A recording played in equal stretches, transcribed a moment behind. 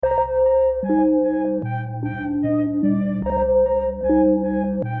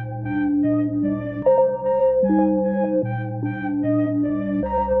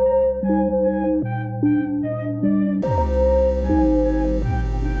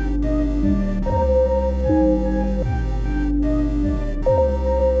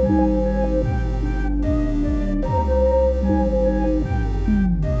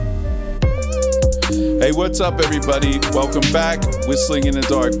What's up, everybody? Welcome back. Whistling in the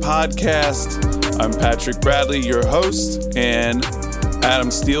Dark podcast. I'm Patrick Bradley, your host, and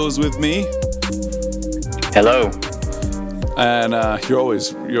Adam Steele is with me. Hello. And you're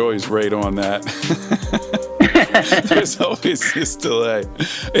always right on that. There's always this delay.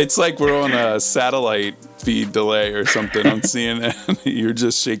 It's like we're on a satellite feed delay or something on CNN. You're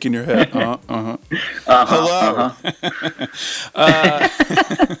just shaking your head. Hello.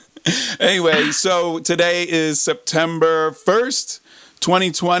 Anyway, so today is September 1st,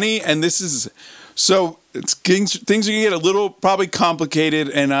 2020, and things are going to get a little probably complicated,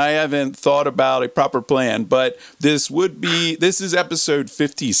 and I haven't thought about a proper plan, but this is episode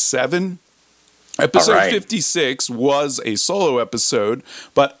 57. Episode 56 was a solo episode,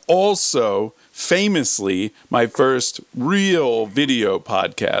 but also famously my first real video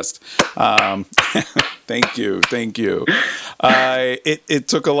podcast. Thank you. It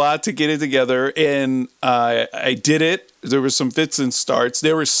took a lot to get it together, and I did it. There were some fits and starts.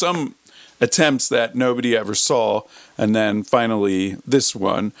 There were some attempts that nobody ever saw, and then finally this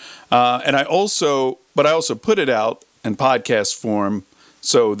one. And I also put it out in podcast form,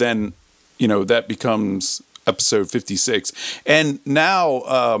 so then that becomes episode 56. And now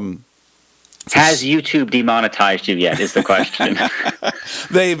has YouTube demonetized you yet is the question.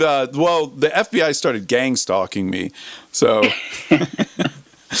 They've the FBI started gang stalking me, so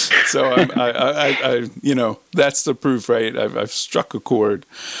I that's the proof, right? I've struck a chord.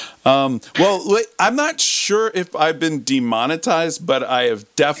 I'm not sure if I've been demonetized, but I have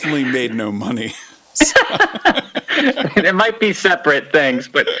definitely made no money. It might be separate things,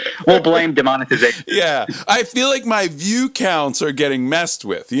 but we'll blame demonetization. Yeah, I feel like my view counts are getting messed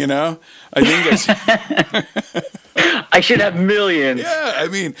with, I think I should have millions. Yeah, I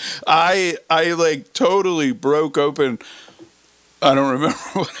mean, I like totally broke open. I don't remember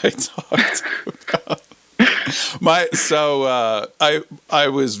what I talked about. I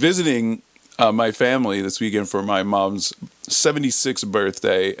was visiting my family this weekend for my mom's 76th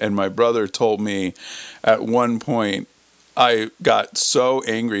birthday, and my brother told me at one point I got so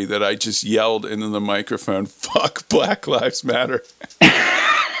angry that I just yelled into the microphone, "Fuck Black Lives Matter."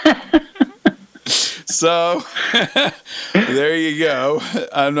 So there you go.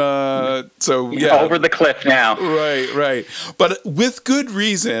 I'm over the cliff now. Right. But with good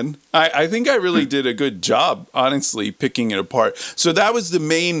reason. I think I really did a good job, honestly, picking it apart. So that was the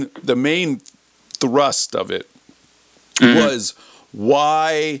main thrust of it. Was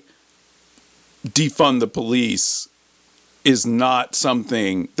why defund the police is not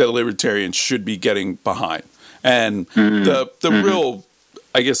something that libertarians should be getting behind. And the real,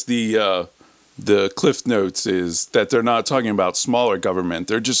 I guess the Cliff Notes is that they're not talking about smaller government.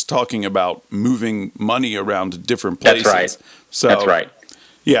 They're just talking about moving money around to different places. That's right. So, that's right.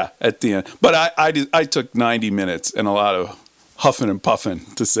 Yeah, at the end. But I took 90 minutes and a lot of huffing and puffing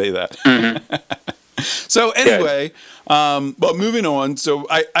to say that. So anyway, but moving on. So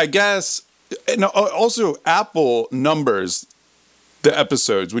I guess, and also Apple numbers the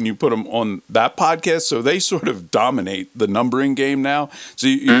episodes when you put them on that podcast, so they sort of dominate the numbering game now. So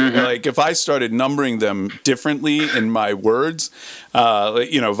like if I started numbering them differently in my words,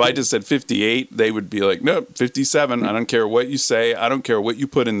 if I just said 58, they would be like, no, 57. I don't care what you say. I don't care what you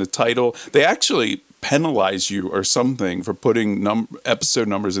put in the title. They actually penalize you or something for putting episode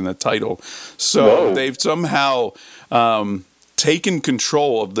numbers in the title. So they've somehow taken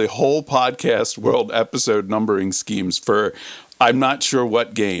control of the whole podcast world episode numbering schemes for I'm not sure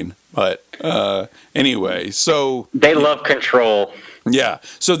what gain, but anyway, so they love control. Yeah,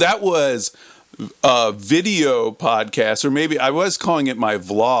 so that was a video podcast, or maybe I was calling it my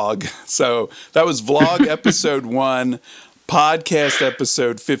vlog. So that was vlog episode 1, podcast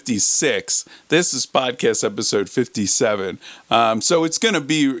episode 56. This is podcast episode 57. So it's going to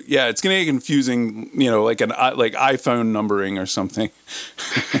be, it's going to be confusing, like iPhone numbering or something.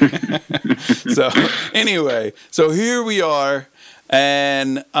 So anyway, so here we are.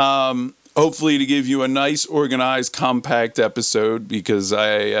 And hopefully to give you a nice, organized, compact episode, because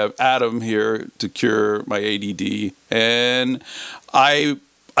I have Adam here to cure my ADD. And I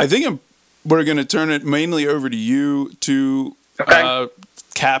think we're going to turn it mainly over to you to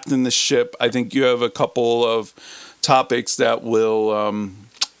captain the ship. I think you have a couple of topics that will...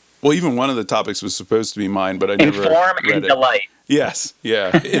 even one of the topics was supposed to be mine, but I never Inform read and it. delight. Yes,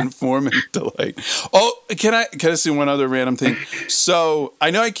 yeah, inform and delight. Oh, can I say one other random thing? So I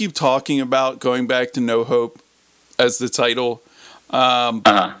know I keep talking about going back to No Hope as the title.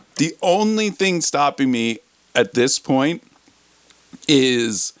 The only thing stopping me at this point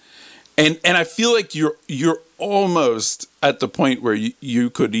is And I feel like you're almost at the point where you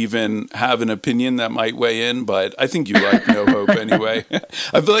could even have an opinion that might weigh in, but I think you like No Hope anyway.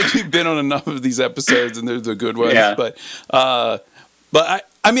 I feel like you've been on enough of these episodes, and they're the good ones. Yeah. But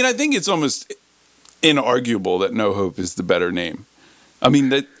I mean, I think it's almost inarguable that No Hope is the better name. I mean,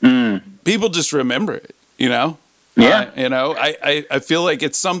 that people just remember it, you know? Yeah. I feel like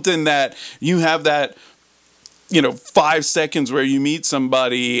it's something that you have that, 5 seconds where you meet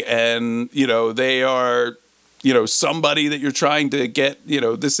somebody and, they are, somebody that you're trying to get,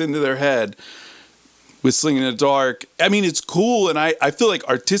 this into their head. Whistling in the Dark. I mean, it's cool, and I feel like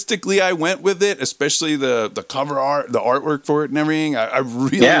artistically I went with it, especially the cover art, the artwork for it and everything. I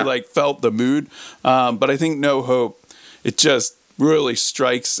really felt the mood. But I think No Hope, it just really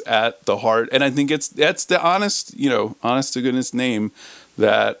strikes at the heart. And I think that's the honest to goodness name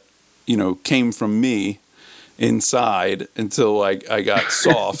that, came from me inside until I got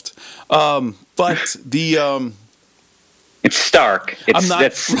soft. But the it's stark.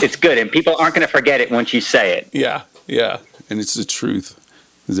 It's good, and people aren't going to forget it once you say it. Yeah, and it's the truth.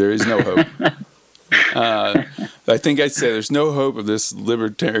 There is no hope. I think I'd say there's no hope of this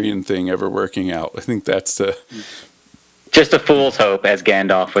libertarian thing ever working out. I think that's just a fool's hope, as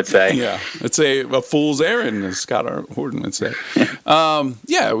Gandalf would say. Yeah, let's say a fool's errand, as Scott Horton would say.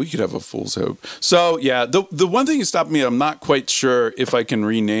 Yeah, we could have a fool's hope. So, yeah, the one thing that stopped me, I'm not quite sure if I can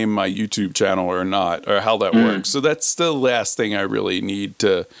rename my YouTube channel or not, or how that works. So that's the last thing I really need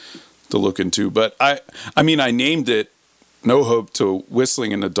to look into. But I mean, I named it No Hope to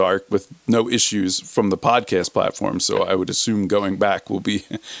Whistling in the Dark with no issues from the podcast platform. So I would assume going back will be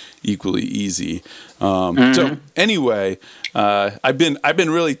equally easy. So anyway, I've been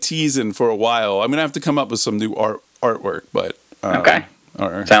really teasing for a while. I'm gonna have to come up with some new artwork, but okay,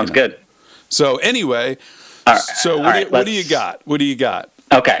 sounds good. So anyway, what do you got? What do you got?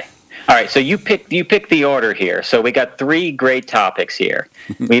 Okay. All right, so you pick the order here. So we got 3 great topics here.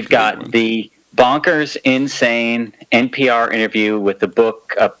 We've got the bonkers, insane NPR interview with the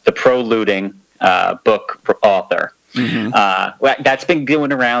book, the pro-looting book author. That's been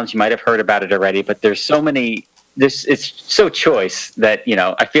going around. You might have heard about it already, but there's so many. It's so choice that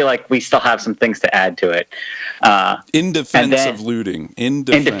I feel like we still have some things to add to it. In defense of looting. In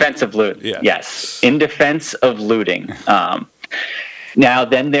defense of looting. Yeah. Yes. In defense of looting. Now,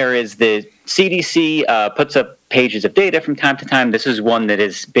 then there is the CDC puts up pages of data from time to time. This is one that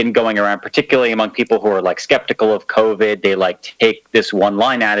has been going around, particularly among people who are skeptical of COVID. They take this one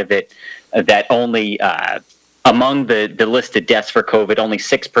line out of it that only among the listed deaths for COVID, only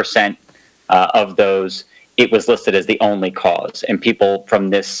 6% of those it was listed as the only cause. And people from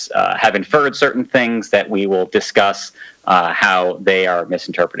this have inferred certain things that we will discuss how they are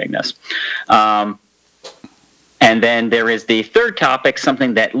misinterpreting this. And then there is the third topic,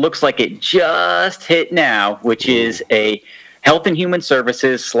 something that looks like it just hit now, which is a Health and Human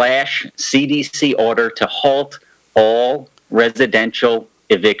Services / CDC order to halt all residential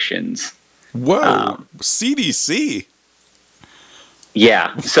evictions. Whoa, CDC.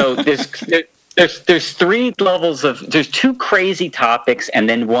 Yeah. So there's 3 levels there's 2 crazy topics, and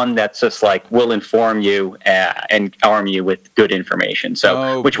then one that's just will inform you and arm you with good information.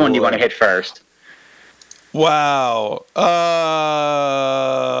 So which one do you want to hit first? Wow.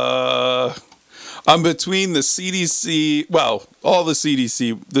 I'm between the CDC, all the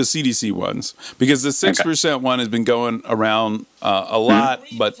CDC ones, because the 6% one has been going around a lot,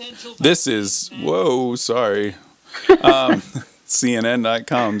 but this is, sorry.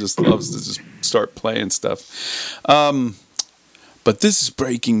 CNN.com just loves to just start playing stuff. But this is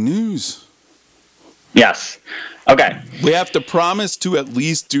breaking news. Yes. Okay. We have to promise to at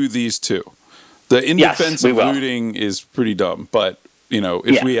least do these 2. The in defense of looting is pretty dumb, but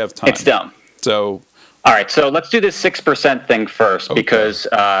if we have time, it's dumb. So, all right. So let's do this 6% thing first, because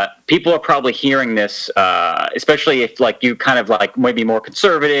people are probably hearing this, especially if you kind of maybe more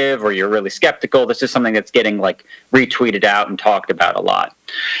conservative or you're really skeptical. This is something that's getting retweeted out and talked about a lot.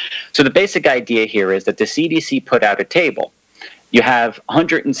 So the basic idea here is that the CDC put out a table. You have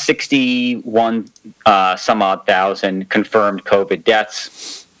 161 some odd thousand confirmed COVID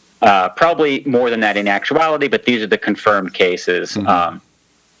deaths. Probably more than that in actuality, but these are the confirmed cases. And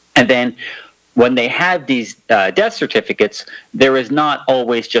then when they have these death certificates, there is not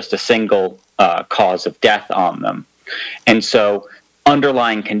always just a single cause of death on them. And so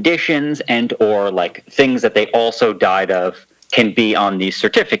underlying conditions and or things that they also died of can be on these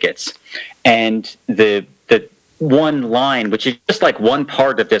certificates. And the one line, which is just one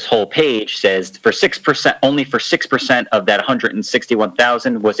part of this whole page, says for 6%, only for 6% of that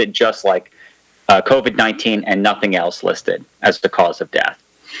 161,000 was it just COVID-19 and nothing else listed as the cause of death.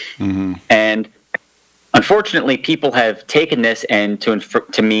 And unfortunately, people have taken this and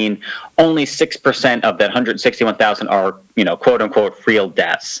to mean only 6% of that 161,000 are, quote unquote, real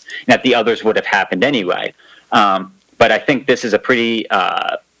deaths, and that the others would have happened anyway. But I think this is a pretty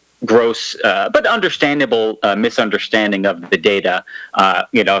gross but understandable misunderstanding of the data.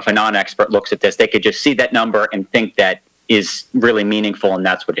 If a non-expert looks at this, they could just see that number and think that is really meaningful, and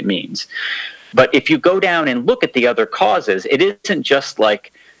that's what it means. But if you go down and look at the other causes, it isn't just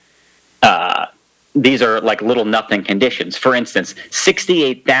like these are like little nothing conditions. For instance,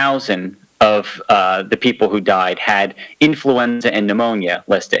 68,000 of the people who died had influenza and pneumonia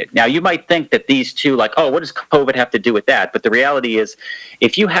listed. Now, you might think that these two, like, oh, what does COVID have to do with that? But the reality is,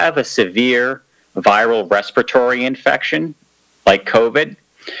 if you have a severe viral respiratory infection like COVID,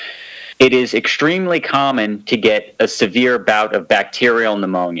 it is extremely common to get a severe bout of bacterial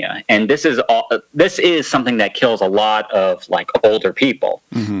pneumonia. And this is something that kills a lot of like older people.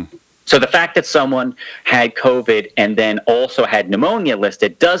 So the fact that someone had COVID and then also had pneumonia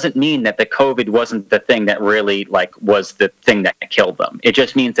listed doesn't mean that the COVID wasn't the thing that really was the thing that killed them. It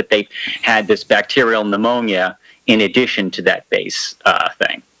just means that they had this bacterial pneumonia in addition to that base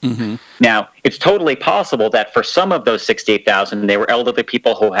thing. Now, it's totally possible that for some of those 68,000, they were elderly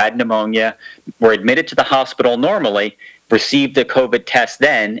people who had pneumonia, were admitted to the hospital normally, received a COVID test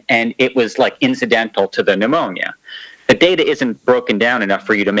then, and it was like incidental to the pneumonia. The data isn't broken down enough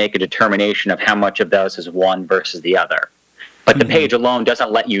for you to make a determination of how much of those is one versus the other. But the page alone doesn't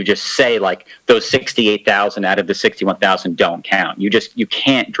let you just say like those 68,000 out of the 61,000 don't count. You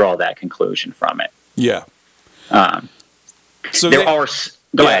can't draw that conclusion from it. Yeah. So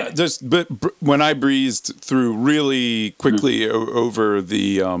Go ahead. But when I breezed through really quickly over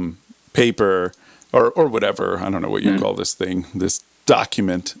the paper or whatever, I don't know what you call this thing, this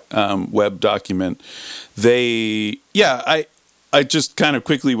document, web document, I just kind of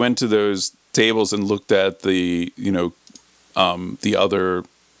quickly went to those tables and looked at the other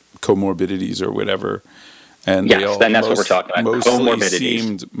comorbidities or whatever, and yes, then that's what we're talking about.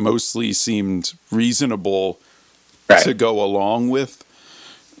 Mostly seemed reasonable to go along with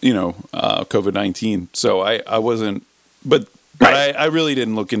COVID-19. So I wasn't, but I really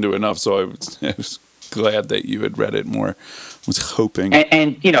didn't look into it enough. So I was glad that you had read it more. I was hoping.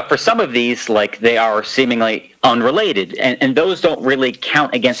 And for some of these, like, they are seemingly unrelated, and those don't really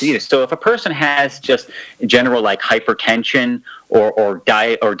count against it either. So if a person has just general like hypertension or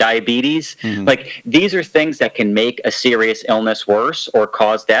diabetes, like, these are things that can make a serious illness worse or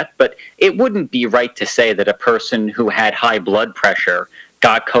cause death. But it wouldn't be right to say that a person who had high blood pressure,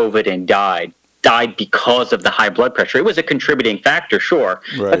 got COVID and died because of the high blood pressure. It was a contributing factor, sure,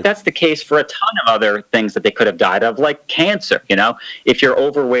 but that's the case for a ton of other things that they could have died of, like cancer. If you're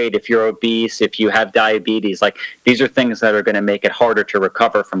overweight, if you're obese, if you have diabetes, like, these are things that are going to make it harder to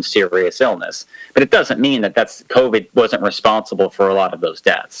recover from serious illness. But it doesn't mean that COVID wasn't responsible for a lot of those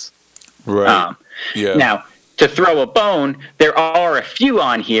deaths. Right. Now, to throw a bone, there are a few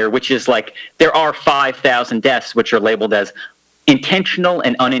on here, which is like, there are 5,000 deaths which are labeled as intentional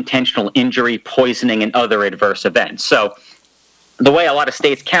and unintentional injury, poisoning, and other adverse events. So the way a lot of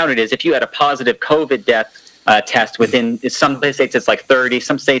states count it is if you had a positive COVID death test within, some states it's like 30,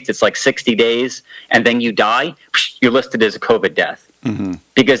 some states it's like 60 days, and then you die, you're listed as a COVID death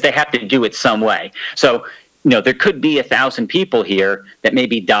because they have to do it some way. So, there could be 1,000 people here that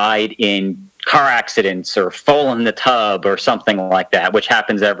maybe died in car accidents or fall in the tub or something like that, which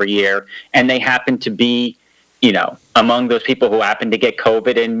happens every year, and they happen to be among those people who happen to get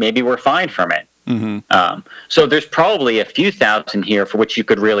COVID and maybe were fine from it. So there's probably a few thousand here for which you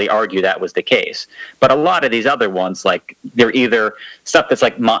could really argue that was the case. But a lot of these other ones, like, they're either stuff that's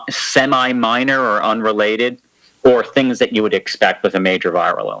like semi-minor or unrelated, or things that you would expect with a major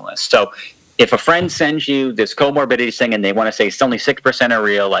viral illness. So if a friend sends you this comorbidity thing and they want to say it's only 6% are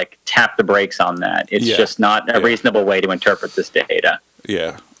real, like, tap the brakes on that. It's just not a reasonable way to interpret this data.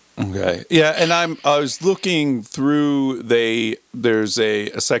 Yeah. Okay. Yeah, and I was looking through. There's a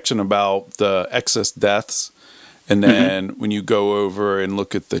section about the excess deaths, and then when you go over and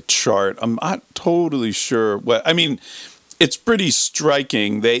look at the chart, I'm not totally sure what. I mean, it's pretty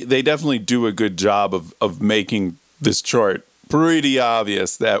striking. They definitely do a good job of making this chart pretty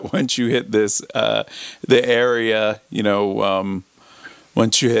obvious that once you hit this the area,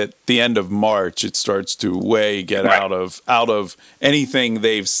 once you hit the end of March, it starts to get out of anything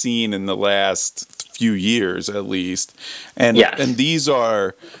they've seen in the last few years, at least. And these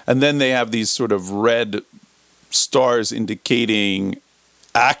are, and then they have these sort of red stars indicating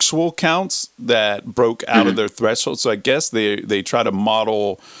actual counts that broke out of their threshold. So I guess they try to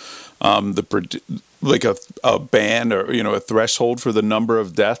model like a band or, a threshold for the number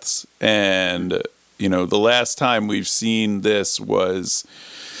of deaths. And, the last time we've seen this was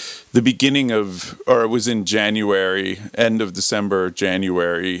the beginning of, or it was in January, end of December,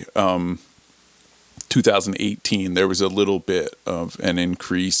 January, 2018. There was a little bit of an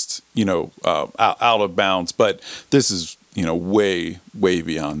increased, out of bounds, but this is, way, way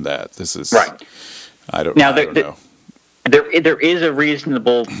beyond that. This is right. I don't know. There is a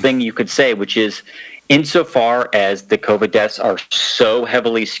reasonable thing you could say, which is, insofar as the COVID deaths are so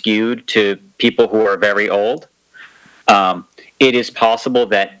heavily skewed to people who are very old, it is possible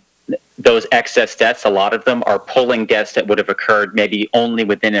that those excess deaths, a lot of them are pulling deaths that would have occurred maybe only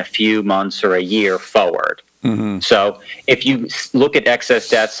within a few months or a year forward. Mm-hmm. So if you look at excess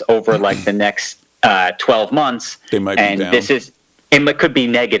deaths over like the next 12 months, they might be down. It could be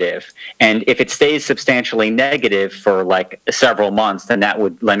negative. And if it stays substantially negative for like several months, then that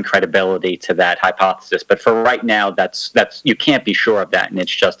would lend credibility to that hypothesis. But for right now, that's you can't be sure of that, and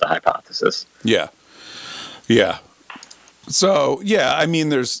it's just a hypothesis. Yeah. Yeah. So, yeah, I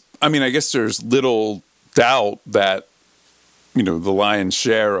guess there's little doubt that, the lion's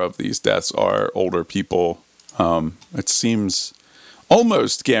share of these deaths are older people. It seems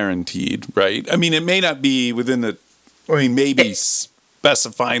almost guaranteed, right? I mean, it may not be within maybe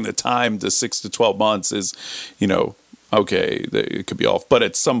specifying the time to 6 to 12 months is, okay, it could be off. But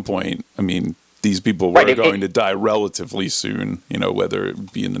at some point, these people were going to die relatively soon, whether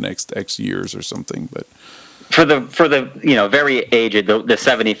it be in the next X years or something. But for the very aged, the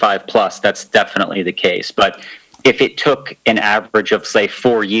 75 plus, that's definitely the case. But if it took an average of, say,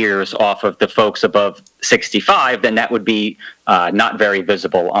 4 years off of the folks above 65, then that would be not very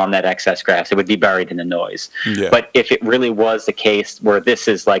visible on that excess graph. It would be buried in the noise. Yeah. But if it really was the case where this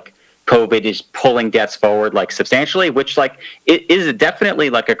is like COVID is pulling deaths forward like substantially, which like it is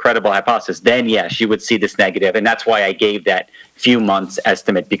definitely like a credible hypothesis, then yes, you would see this negative. And that's why I gave that few months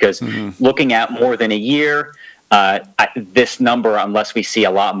estimate, because looking at more than a year, this number, unless we see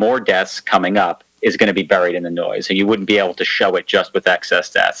a lot more deaths coming up, is going to be buried in the noise. So you wouldn't be able to show it just with excess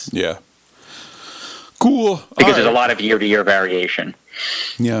deaths. Yeah. Cool. Because there's a lot of year-to-year variation.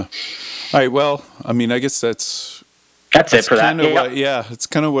 Yeah. All right. Well, I guess that's it for that. It's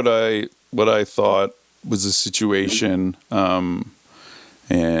kind of what I thought was the situation. And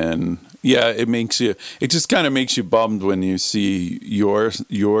yeah, it just kind of makes you bummed when you see your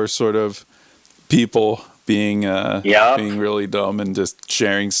sort of people being really dumb and just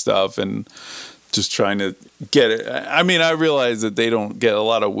sharing stuff and just trying to get it. I realize that they don't get a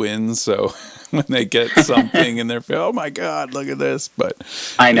lot of wins, so when they get something and they're, oh my God, look at this. But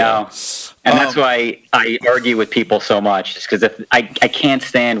I know. And that's why I argue with people so much, just because I can't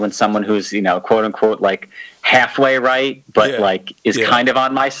stand when someone who's, quote unquote, like halfway right, but is kind of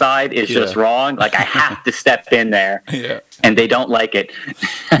on my side is just wrong. Like I have to step in there and they don't like it.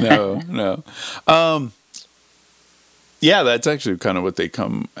 No. Yeah, that's actually kind of what they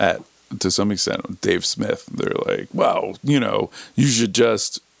come at to some extent with Dave Smith. They're like, well, you should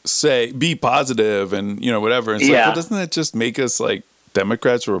just be positive and, whatever. And it's like, well, doesn't that just make us like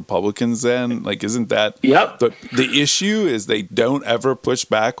Democrats or Republicans then? Like, isn't that the issue is they don't ever push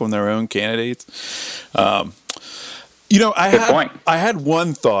back on their own candidates? I had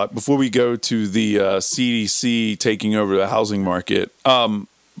one thought before we go to the CDC taking over the housing market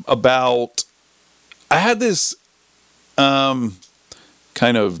about, I had this kind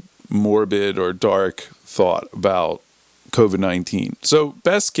of morbid or dark thought about COVID-19. So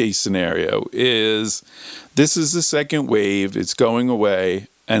best case scenario is this is the second wave. It's going away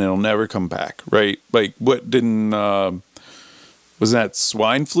and it'll never come back, right? Like what didn't, was that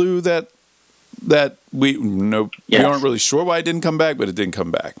swine flu that we aren't really sure why it didn't come back, but it didn't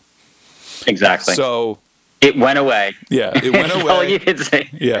come back. Exactly. So it went away. Yeah, it went away. All you can say.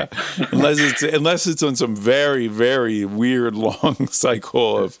 Yeah, unless it's on some very, very weird long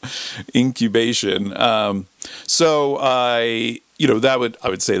cycle of incubation. So I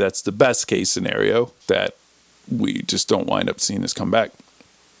would say that's the best case scenario, that we just don't wind up seeing this come back.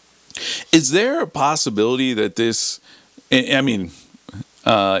 Is there a possibility that this? In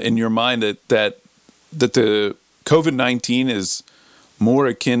your mind that the COVID-19 is more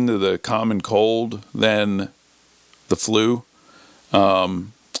akin to the common cold than the flu? I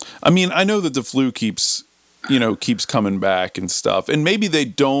know that the flu keeps coming back and stuff, and maybe they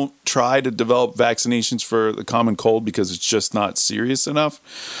don't try to develop vaccinations for the common cold because it's just not serious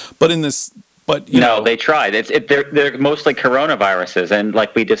enough. But they tried. They're mostly coronaviruses, and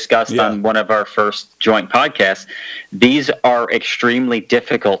like we discussed on one of our first joint podcasts, these are extremely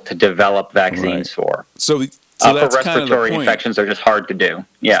difficult to develop vaccines for. So that's for respiratory infections are just hard to do.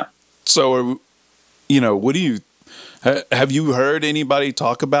 Yeah. So what do you have you heard anybody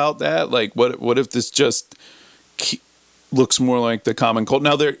talk about that? Like, what if this just looks more like the common cold?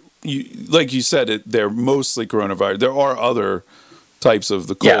 Now, like you said, they're mostly coronavirus. There are other types of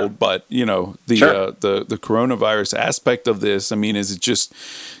the cold, but the coronavirus aspect of this, I mean, is it just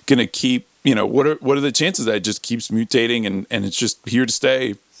going to keep, what are the chances that it just keeps mutating and it's just here to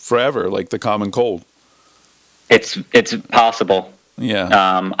stay forever, like the common cold? It's possible.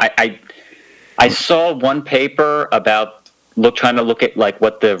 Yeah. I saw one paper about trying to look at like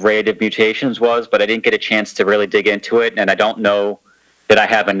what the rate of mutations was, but I didn't get a chance to really dig into it, and I don't know that I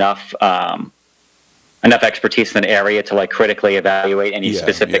have enough expertise in an area to like critically evaluate any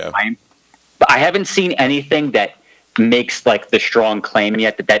specific claim. But I haven't seen anything that makes like the strong claim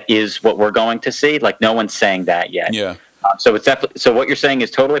yet that is what we're going to see. Like no one's saying that yet. Yeah. So it's definitely, so what you're saying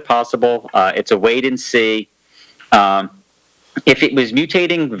is totally possible. It's a wait and see. If it was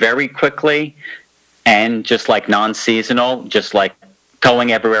mutating very quickly and just like non-seasonal, just like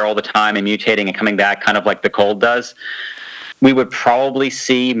going everywhere all the time and mutating and coming back kind of like the cold does, we would probably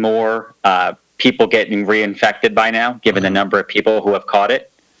see more people getting reinfected by now, given the number of people who have caught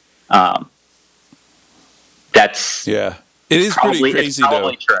it. That's it is pretty crazy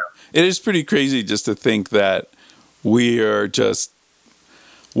though. True. It is pretty crazy just to think that we are just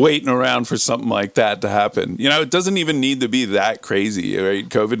waiting around for something like that to happen. It doesn't even need to be that crazy, right?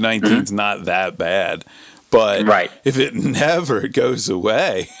 COVID-19 is not that bad, but if it never goes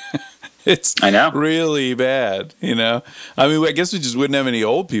away, it's really bad. I mean, I guess we just wouldn't have any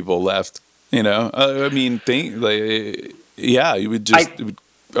old people left. I mean, you would just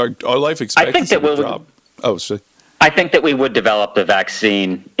our life expectancy would drop. Oh, sorry. I think that we would develop the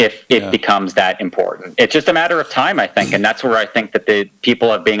vaccine if it becomes that important. It's just a matter of time, I think, and that's where I think that the people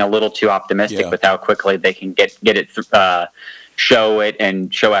are being a little too optimistic with how quickly they can get it, show it,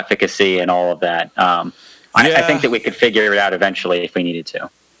 and show efficacy and all of that. I think that we could figure it out eventually if we needed to.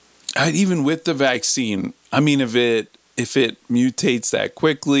 Even with the vaccine, I mean, if it mutates that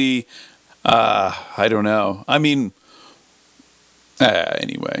quickly, I don't know. I mean,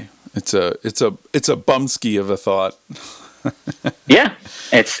 anyway. It's a bumski of a thought. Yeah,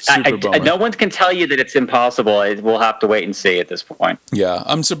 it's no one can tell you that it's impossible. We'll have to wait and see at this point. Yeah,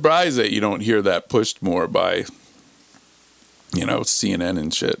 I'm surprised that you don't hear that pushed more by, CNN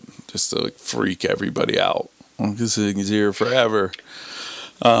and shit, just to like freak everybody out. This thing is here forever.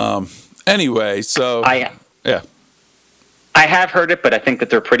 Anyway, so I have heard it, but I think that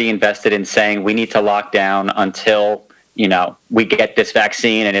they're pretty invested in saying we need to lock down until we get this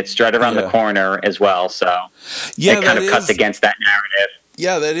vaccine and it's right around the corner as well. So it kind of cuts against that narrative.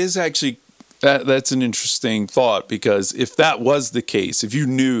 Yeah, that is actually, that's an interesting thought, because if that was the case, if you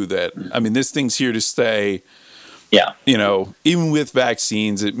knew that, I mean, this thing's here to stay, even with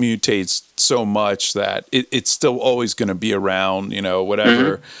vaccines, it mutates so much that it's still always going to be around,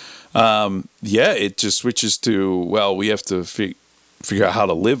 whatever. It just switches to, well, we have to figure out how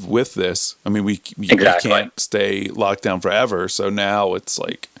to live with this. I mean, we can't stay locked down forever. So now it's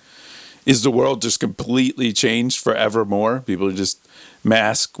like, is the world just completely changed forevermore? People are just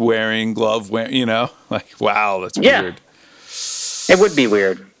mask wearing, glove wearing, like, wow, that's weird. It would be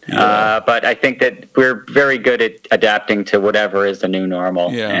weird. But I think that we're very good at adapting to whatever is the new normal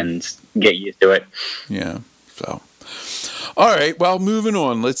and get used to it. Yeah. So, all right. Well, moving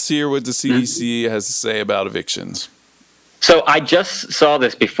on. Let's hear what the CDC has to say about evictions. So I just saw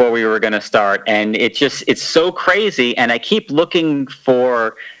this before we were going to start, and it's so crazy, and I keep looking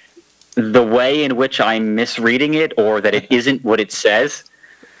for the way in which I'm misreading it or that it isn't what it says.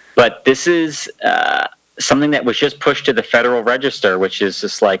 But this is something that was just pushed to the Federal Register, which is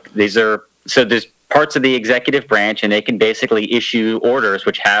just like there's parts of the executive branch, and they can basically issue orders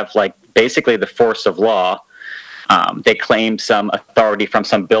which have like basically the force of law. They claim some authority from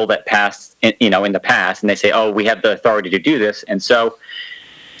some bill that passed, in the past, and they say, "Oh, we have the authority to do this." And so,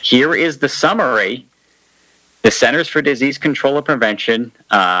 here is the summary: the Centers for Disease Control and Prevention,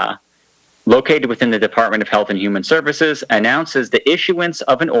 located within the Department of Health and Human Services, announces the issuance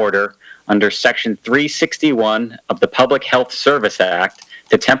of an order under Section 361 of the Public Health Service Act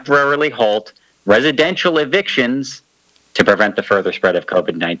to temporarily halt residential evictions to prevent the further spread of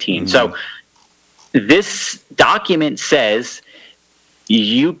COVID-19. So. This document says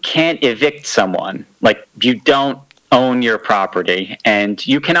you can't evict someone. Like, you don't own your property, and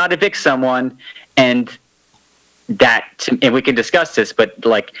you cannot evict someone. And we can discuss this, but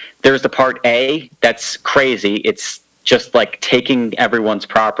like, there's the part A that's crazy. It's just like taking everyone's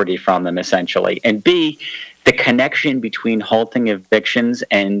property from them, essentially. And B, the connection between halting evictions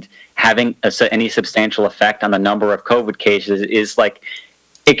and having any substantial effect on the number of COVID cases is like,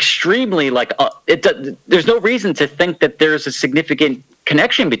 extremely like there's no reason to think that there's a significant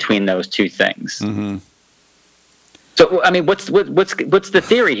connection between those two things. Mm-hmm. So I mean, what's the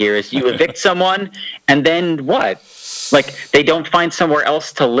theory here? Is you evict someone and then what? Like they don't find somewhere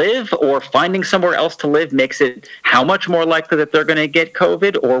else to live, or finding somewhere else to live makes it how much more likely that they're going to get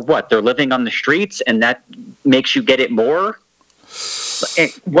COVID, or what? They're living on the streets and that makes you get it more?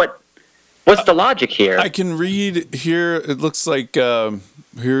 What's the logic here? I can read here. It looks like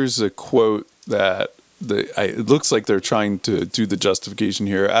here's a quote that it looks like they're trying to do the justification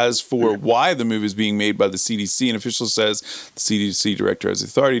here. As for why the move is being made by the CDC, an official says the CDC director has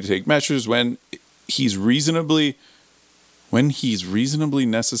authority to take measures when he's reasonably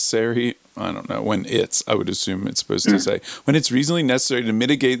necessary. I don't know when I would assume it's supposed to say when it's reasonably necessary to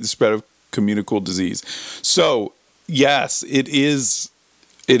mitigate the spread of communicable disease. So yes, it is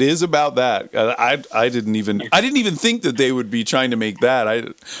about that. I didn't even think that they would be trying to make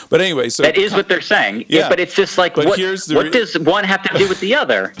that. But anyway, so that is what they're saying. Yeah, but it's just like what does one have to do with the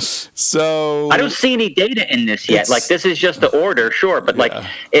other? So I don't see any data in this yet. Like this is just the order, sure, but like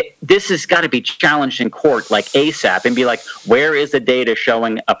this has got to be challenged in court like ASAP and be like, where is the data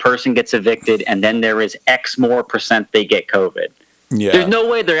showing a person gets evicted and then there is X more percent they get COVID? Yeah, there's no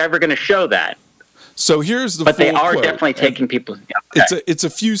way they're ever going to show that. So here's the. But they are quote. definitely taking people. Okay. It's a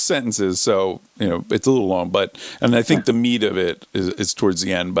few sentences, so it's a little long, and I think the meat of it is towards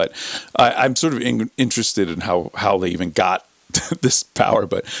the end. But I'm sort of interested in how they even got this power.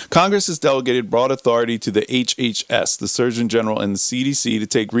 But Congress has delegated broad authority to the HHS, the Surgeon General, and the CDC to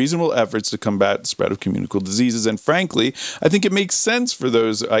take reasonable efforts to combat the spread of communicable diseases. And frankly, I think it makes sense for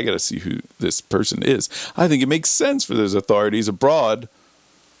those. I got to see who this person is. I think it makes sense for those authorities abroad,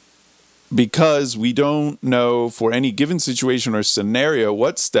 because we don't know for any given situation or scenario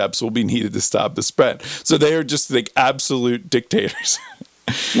what steps will be needed to stop the spread. So they are just like absolute dictators.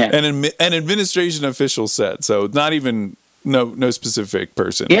 Yeah. And an administration official said, so not even no specific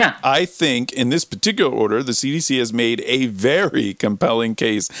person. Yeah. I think in this particular order, the CDC has made a very compelling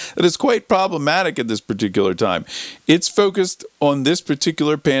case that is quite problematic at this particular time. It's focused on this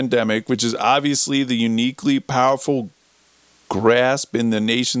particular pandemic, which is obviously the uniquely powerful grasp in the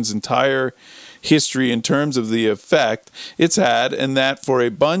nation's entire history in terms of the effect it's had, and that for a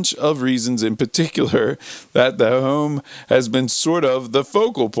bunch of reasons, in particular that the home has been sort of the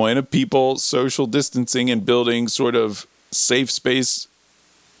focal point of people social distancing and building sort of safe space.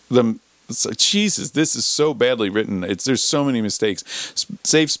 Jesus, this is so badly written. There's so many mistakes.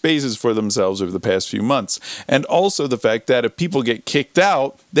 Safe spaces for themselves over the past few months. And also the fact that if people get kicked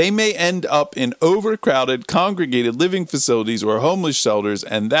out, they may end up in overcrowded, congregated living facilities or homeless shelters,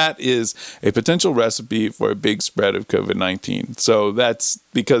 and that is a potential recipe for a big spread of COVID-19. So that's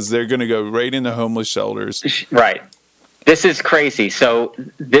because they're going to go right into homeless shelters. Right. This is crazy. So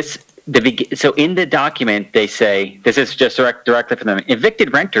in the document, they say, this is just directly from them,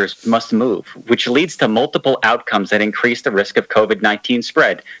 evicted renters must move, which leads to multiple outcomes that increase the risk of COVID-19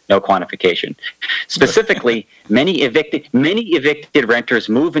 spread. No quantification. Specifically, many evicted renters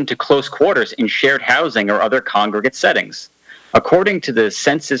move into close quarters in shared housing or other congregate settings. According to the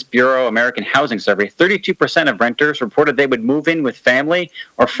Census Bureau American Housing Survey, 32% of renters reported they would move in with family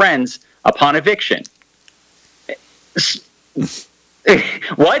or friends upon eviction.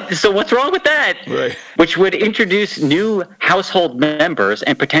 What? So what's wrong with that? Right. Which would introduce new household members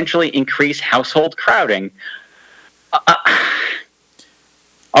and potentially increase household crowding.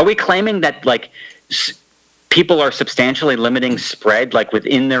 Are we claiming that like people are substantially limiting spread like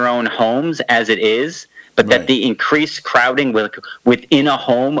within their own homes as it is, but that the increased crowding within a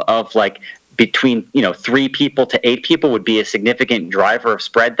home of like between 3 people to 8 people would be a significant driver of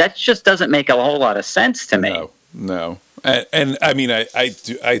spread? That just doesn't make a whole lot of sense to me. No. And I mean, I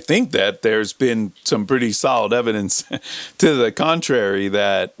think that there's been some pretty solid evidence to the contrary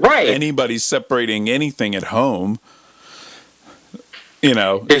that anybody separating anything at home,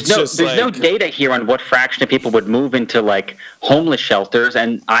 there's no data here on what fraction of people would move into like homeless shelters.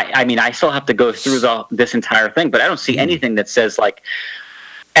 And I mean, I still have to go through this entire thing, but I don't see anything that says like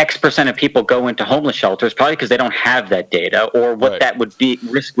X percent of people go into homeless shelters, probably because they don't have that data or what that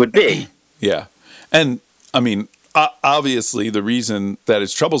risk would be. Yeah. And I mean, obviously, the reason that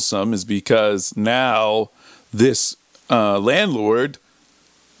it's troublesome is because now this landlord,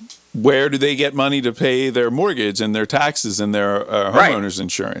 where do they get money to pay their mortgage and their taxes and their homeowner's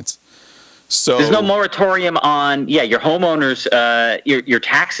insurance? So there's no moratorium on your homeowners, your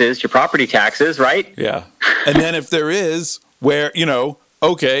taxes, your property taxes, right? Yeah, and then if there is, where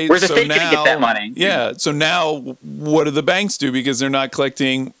okay, where's the state going to get that money? Yeah, so now what do the banks do because they're not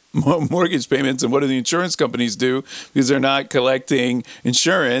collecting mortgage payments, and what do the insurance companies do because they're not collecting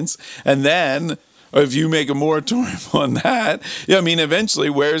insurance? And then if you make a moratorium on that, eventually,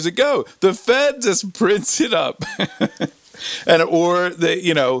 where does it go? The Fed just prints it up, and or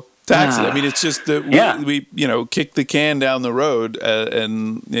tax it. It's just that we kick the can down the road,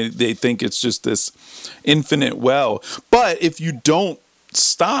 and they think it's just this infinite well. But if you don't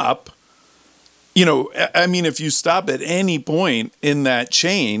stop, if you stop at any point in that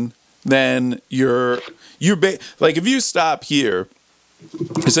chain, then if you stop here,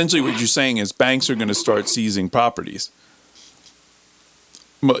 essentially what you're saying is banks are going to start seizing properties.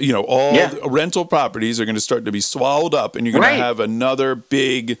 The rental properties are going to start to be swallowed up, and you're going to have another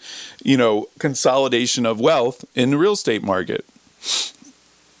big, consolidation of wealth in the real estate market.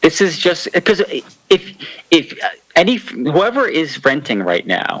 This is just because if whoever is renting right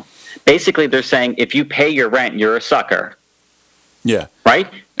now, basically they're saying if you pay your rent, you're a sucker. Yeah. Right?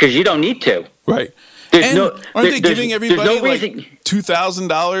 Because you don't need to. Right. Aren't they giving everybody like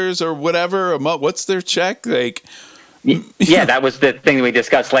 $2,000 or whatever a month? What's their check? Yeah, that was the thing that we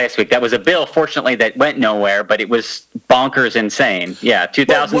discussed last week. That was a bill, fortunately, that went nowhere, but it was bonkers insane. Yeah,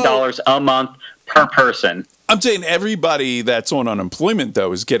 $2,000 a month per person. I'm saying everybody that's on unemployment,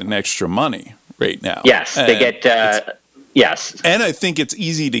 though, is getting extra money right now. Yes, they get. Yes, and I think it's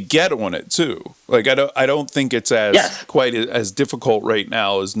easy to get on it too. I don't think it's quite as difficult right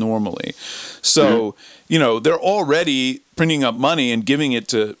now as normally. So they're already printing up money and giving it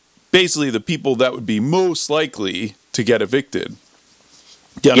to basically the people that would be most likely to get evicted.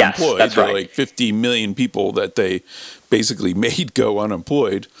 Get unemployed. That's right. Like 50 million people that they basically made go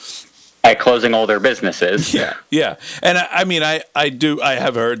unemployed. By closing all their businesses. Yeah. And I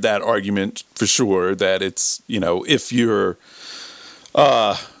have heard that argument for sure that it's, if you're,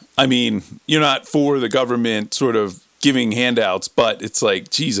 you're not for the government sort of giving handouts, but it's like,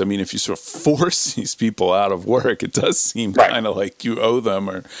 geez, if you sort of force these people out of work, it does seem kind of like you owe them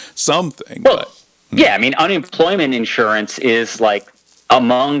or something. Well, unemployment insurance is like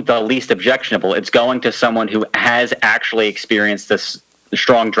among the least objectionable. It's going to someone who has actually experienced this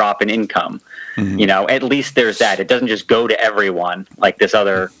strong drop in income. At least there's that. It doesn't just go to everyone like this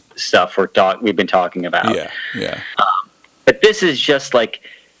other stuff we've been talking about. But this is just like,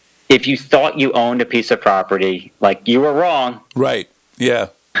 if you thought you owned a piece of property, like, you were wrong. Right. Yeah.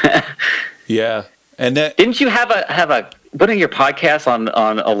 Yeah. And that, didn't you have one of your podcasts on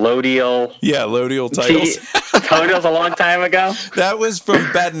allodial? Yeah, allodial titles. Titles a long time ago. That was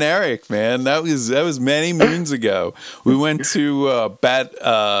from Bat and Eric, man. That was many moons ago. We went to Bat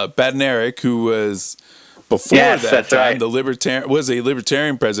and Eric, who was before that time the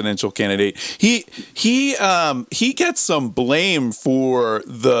libertarian presidential candidate. He gets some blame for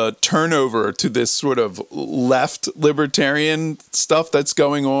the turnover to this sort of left libertarian stuff that's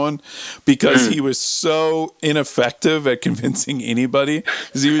going on, because he was so ineffective at convincing anybody,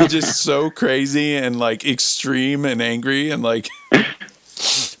 because he was just so crazy and like extreme and angry and like.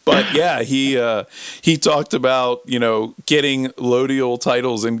 But yeah, he talked about, getting allodial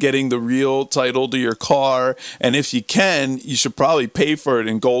titles and getting the real title to your car, and if you can, you should probably pay for it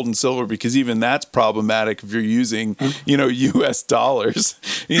in gold and silver, because even that's problematic if you're using, U.S. dollars.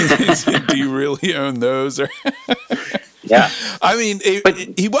 Do you really own those? Or yeah,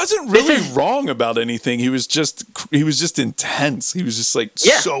 he wasn't really wrong about anything. He was just intense. He was just like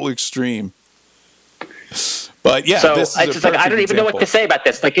so extreme. But yeah, so it's just like, I don't even know what to say about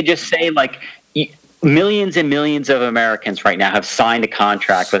this. I could just say, like, millions and millions of Americans right now have signed a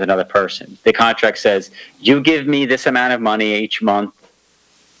contract with another person. The contract says, you give me this amount of money each month,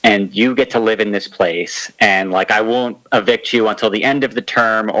 and you get to live in this place, and like, I won't evict you until the end of the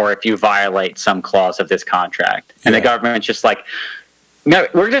term, or if you violate some clause of this contract. And the government's just like, no,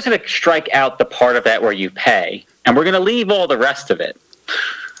 we're just going to strike out the part of that where you pay, and we're going to leave all the rest of it.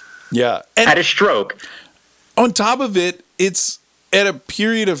 Yeah, at a stroke. On top of it, it's at a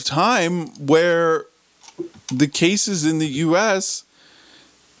period of time where the cases in the U.S.,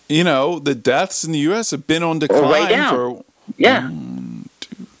 the deaths in the U.S. have been on decline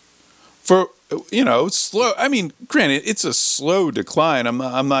for slow. Granted, it's a slow decline.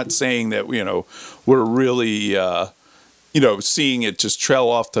 I'm not saying that we're really seeing it just trail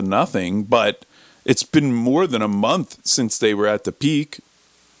off to nothing, but it's been more than a month since they were at the peak.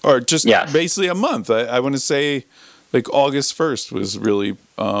 Or just basically a month. I want to say like August 1st was really,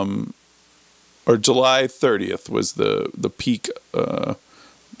 or July 30th was the peak.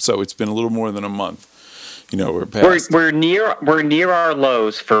 So it's been a little more than a month. We're past. We're near our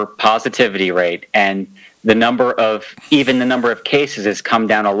lows for positivity rate, and the number of cases has come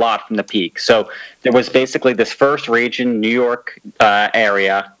down a lot from the peak. So there was basically this first region, New York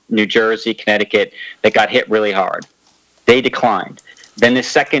area, New Jersey, Connecticut, that got hit really hard. They declined. Then you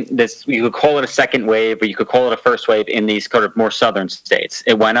could call it a second wave, or you could call it a first wave in these kind of more southern states.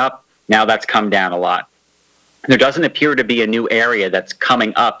 It went up. Now that's come down a lot. There doesn't appear to be a new area that's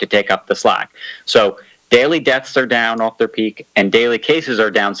coming up to take up the slack. So daily deaths are down off their peak, and daily cases are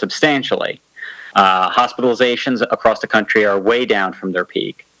down substantially. Hospitalizations across the country are way down from their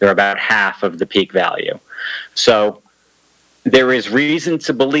peak. They're about half of the peak value. So there is reason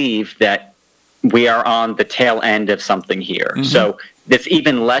to believe that we are on the tail end of something here. Mm-hmm. So it's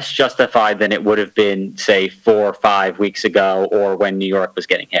even less justified than it would have been, say, 4 or 5 weeks ago, or when New York was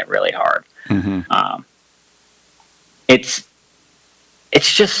getting hit really hard. Mm-hmm. It's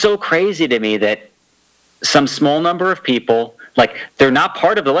just so crazy to me that some small number of people, like, they're not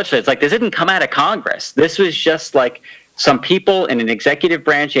part of the legislature. It's like, this didn't come out of Congress. This was just like some people in an executive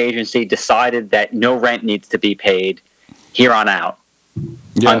branch agency decided that no rent needs to be paid here on out.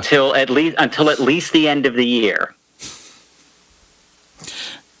 Yeah. Until at least the end of the year.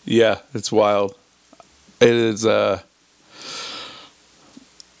 Yeah, it's wild. It is. Oh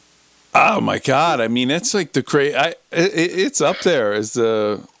my God! I mean, it's like the it's up there as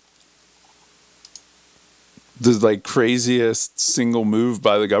the like craziest single move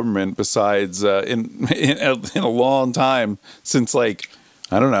by the government, besides in a long time since, like,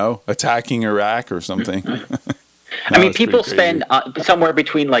 I don't know, attacking Iraq or something. I mean, people spend somewhere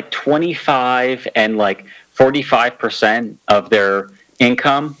between like 25 and like 45% of their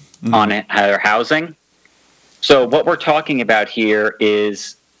income on their housing. So what we're talking about here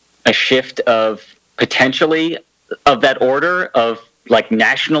is a shift of potentially of that order of like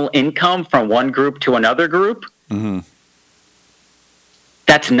national income from one group to another group. Mm-hmm.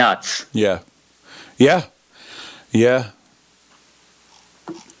 That's nuts. Yeah.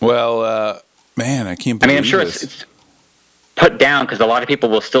 Well, man, I can't believe I'm sure it's put down because a lot of people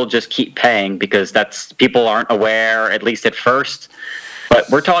will still just keep paying because people aren't aware, at least at first. But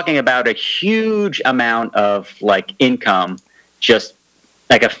we're talking about a huge amount of like income just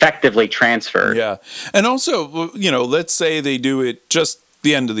like effectively transferred. Yeah. And also, let's say they do it just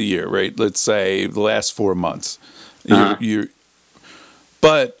the end of the year, right? Let's say the last 4 months.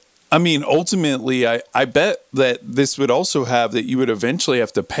 But I mean, ultimately, I bet that this would also have that you would eventually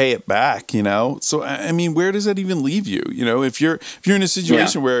have to pay it back, So, I mean, where does that even leave you? If you're in a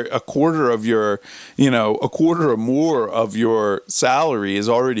situation where a quarter or more of your salary is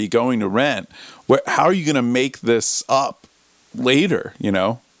already going to rent, how are you going to make this up later?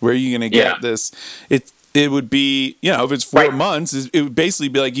 Where are you going to get this? It would be, if it's 4 months, it would basically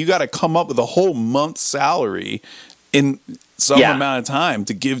be like you got to come up with a whole month's salary in some amount of time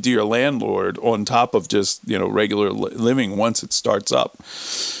to give to your landlord on top of just, regular living once it starts up.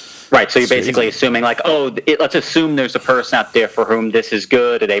 Right. So you're basically assuming like, let's assume there's a person out there for whom this is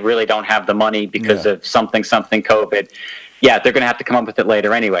good, or they really don't have the money because of something COVID. Yeah, they're going to have to come up with it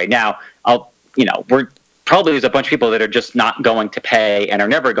later anyway. Now, there's a bunch of people that are just not going to pay and are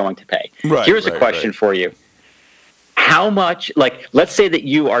never going to pay. Right, Here's a question for you. How much, like, let's say that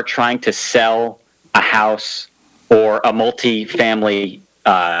you are trying to sell a house or a multi-family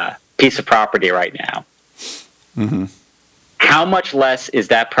piece of property right now. Mm-hmm. How much less is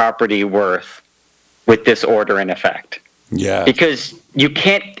that property worth with this order in effect? Yeah. Because you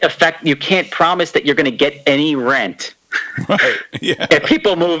can't promise that you're going to get any rent. Right. Yeah. If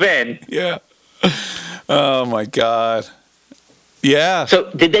people move in. Yeah. Oh my God. Yeah.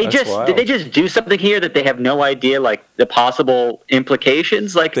 So did they just do something here that they have no idea, like the possible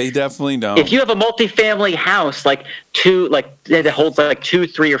implications? Like, they definitely don't. If you have a multifamily house, that holds like 2,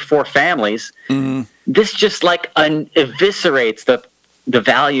 3, or 4 families, this just like eviscerates the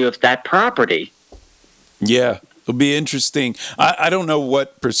value of that property. Yeah, it'll be interesting. I don't know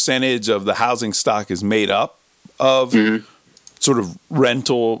what percentage of the housing stock is made up of sort of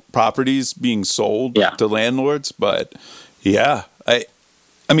rental properties being sold to landlords, but yeah.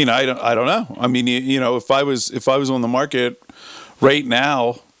 I mean, I don't know. I mean, if I was on the market right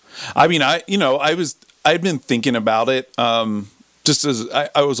now, I mean, I'd been thinking about it. Just as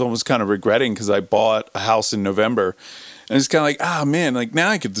I was almost kind of regretting because I bought a house in November, and it's kind of like, man, like now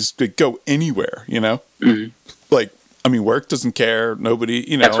I could just go anywhere, Like, I mean, work doesn't care.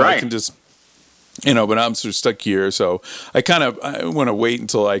 Nobody, That's right. I can just, but I'm sort of stuck here. So I want to wait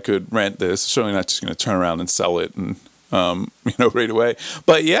until I could rent this. Certainly not just going to turn around and sell it and, right away.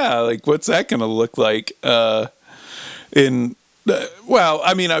 But yeah, like, what's that going to look like? Well,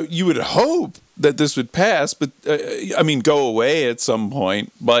 I mean, you would hope that this would pass, but go away at some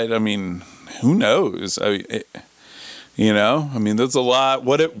point. But I mean, who knows? You know, I mean, that's a lot.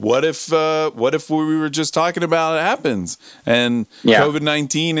 What if we were just talking about it happens and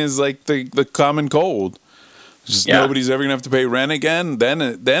COVID-19 is like the common cold? Just nobody's ever gonna have to pay rent again. Then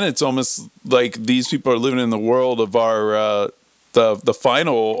it's almost like these people are living in the world of our the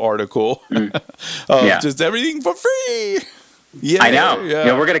final article of just everything for free. Yeah, I know. Yeah. You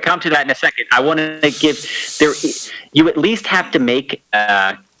know, we're going to come to that in a second. I want to give there. You at least have to make.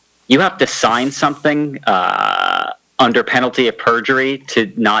 You have to sign something under penalty of perjury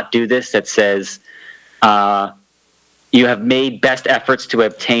to not do this. That says you have made best efforts to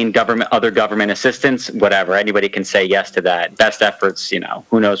obtain other government assistance. Whatever. Anybody can say yes to that. Best efforts. You know,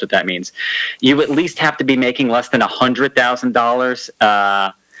 who knows what that means. You at least have to be making less than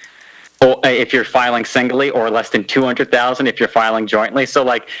 $100,000. If you're filing singly, or less than $200,000 if you're filing jointly. So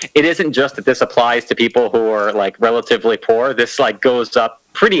like, it isn't just that this applies to people who are like relatively poor. This like goes up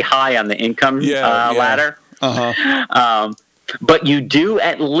pretty high on the income ladder. But you do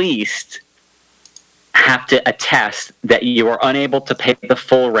at least have to attest that you are unable to pay the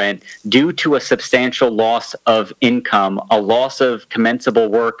full rent due to a substantial loss of income, a loss of commensable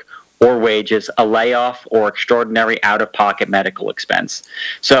work or wages, a layoff, or extraordinary out-of-pocket medical expense.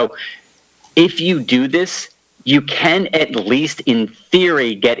 So if you do this, you can at least in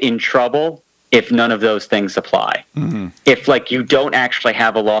theory get in trouble if none of those things apply. Mm-hmm. If like you don't actually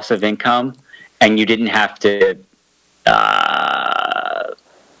have a loss of income and you didn't have to,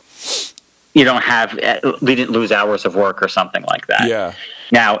 we didn't lose hours of work or something like that. Yeah.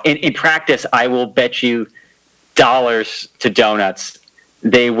 Now, in practice, I will bet you dollars to donuts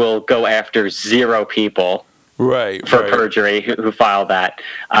they will go after 0 people. For perjury who file that.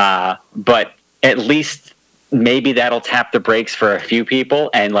 But at least maybe that'll tap the brakes for a few people.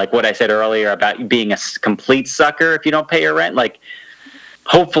 And like what I said earlier about being a complete sucker if you don't pay your rent, like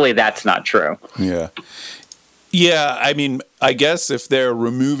hopefully that's not true. Yeah. Yeah. I mean, I guess if they're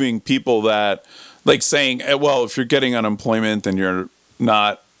removing people that like saying, well, if you're getting unemployment and you're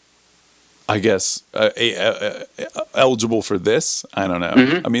not, I guess, eligible for this, I don't know.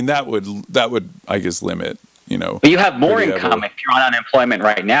 Mm-hmm. I mean, that would, I guess, limit. You know, but you have more income if you're on unemployment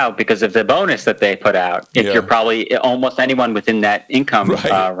right now because of the bonus that they put out. If you're probably almost anyone within that income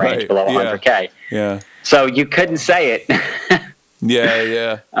range below 100K. Yeah. So you couldn't say it.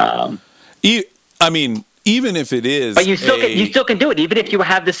 Yeah. I mean, even if it is, but you still can do it. Even if you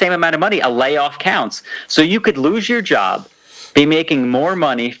have the same amount of money, a layoff counts. So you could lose your job, be making more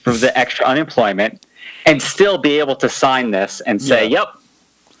money from the extra unemployment, and still be able to sign this and say, "Yep,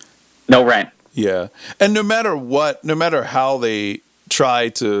 no rent." Yeah. And no matter how they try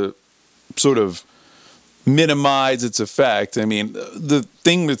to sort of minimize its effect, I mean, the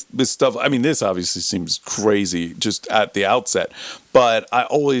thing with stuff, I mean, this obviously seems crazy just at the outset, but I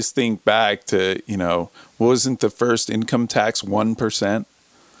always think back to, you know, wasn't the first income tax 1%?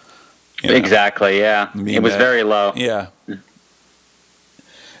 You know? Exactly, yeah. I mean, it was very low. Yeah.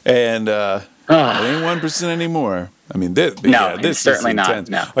 And it ain't 1% anymore. I mean, this is certainly intense.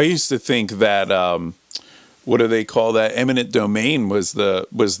 Not. No. I used to think that what do they call that? Eminent domain was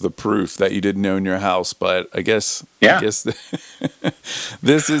the proof that you didn't own your house, but I guess this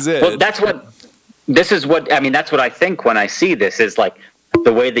is it. Well, that's what I think when I see this is like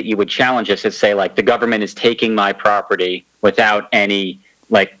the way that you would challenge this is say like the government is taking my property without any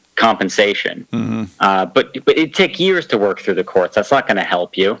like compensation. Mm-hmm. But it'd take years to work through the courts. That's not going to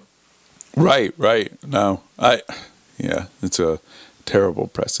help you. Right. No, it's a terrible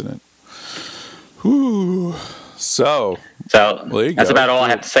precedent. Whew. So that's about all I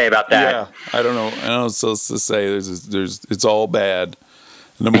have to say about that. Yeah, I don't know what else to say. It's all bad.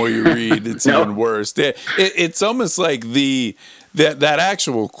 And the more you read, it's even worse. It's almost like that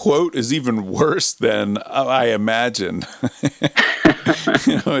actual quote is even worse than I imagined.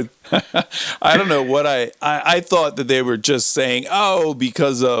 You know, I don't know what I thought that they were just saying,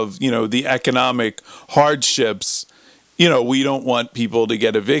 because of, you know, the economic hardships, you know, we don't want people to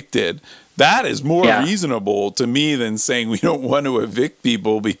get evicted. That is more reasonable to me than saying we don't want to evict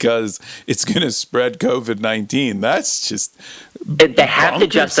people because it's going to spread COVID-19. That's just they have to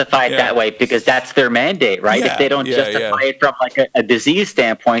justify it that way because that's their mandate, right? If they don't justify it from like a disease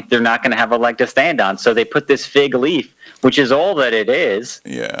standpoint, they're not going to have a leg to stand on. So they put this fig leaf, which is all that it is.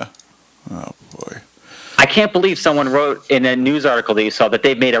 Yeah. Oh boy. I can't believe someone wrote in a news article that you saw that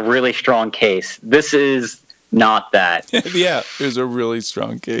they've made a really strong case. This is not that. Yeah, there's a really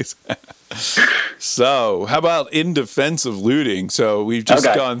strong case. So, how about in defense of looting? So, we've just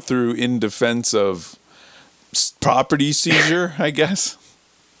gone through in defense of property seizure, I guess.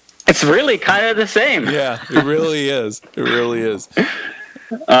 It's really kind of the same. Yeah, it really is. It really is.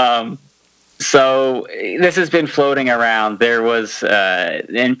 So this has been floating around. There was an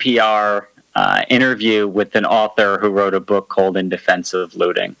NPR interview with an author who wrote a book called In Defense of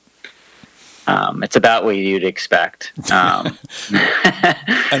Looting. It's about what you'd expect.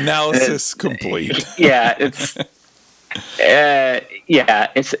 Analysis complete. Yeah, it's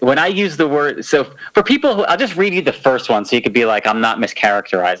when I use the word. So for people who, I'll just read you the first one so you could be like, I'm not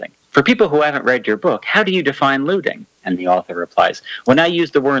mischaracterizing. For people who haven't read your book, how do you define looting? And the author replies, when I use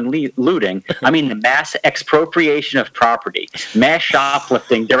the word looting, I mean the mass expropriation of property, mass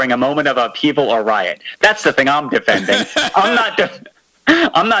shoplifting during a moment of upheaval or riot. That's the thing I'm defending. I'm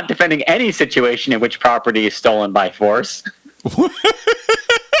not defending any situation in which property is stolen by force.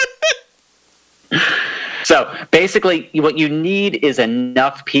 So basically, what you need is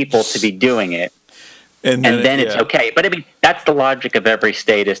enough people to be doing it. And then it's okay. But I mean, that's the logic of every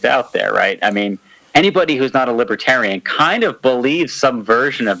statist out there, right? I mean, anybody who's not a libertarian kind of believes some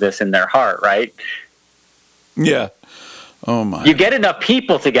version of this in their heart, right? Yeah. Oh, my. You get enough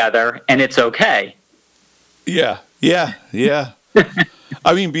people together, and it's okay. Yeah.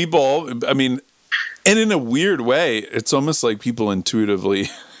 I mean, and in a weird way, it's almost like people intuitively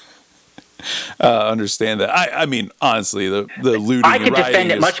understand that. I mean, honestly, the looting. I could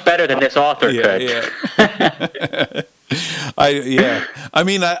defend it much better than this author could. Yeah. I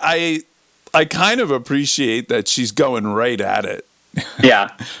mean, I kind of appreciate that she's going right at it. Yeah.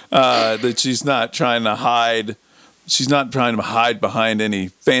 That she's not trying to hide. She's not trying to hide behind any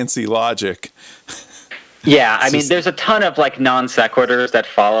fancy logic. Yeah, I mean, there's a ton of like non sequiturs that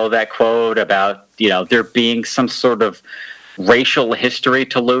follow that quote about, there being some sort of racial history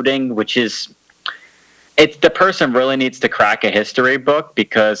to looting, which is, the person really needs to crack a history book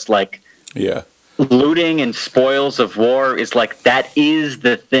because looting and spoils of war is like, that is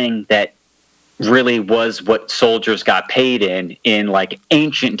the thing that really was what soldiers got paid in like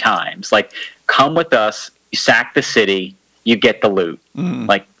ancient times. Like, come with us, you sack the city, you get the loot.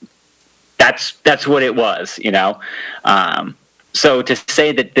 Like, that's what it was, so to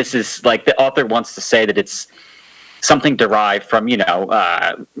say that this is like, the author wants to say that it's something derived from,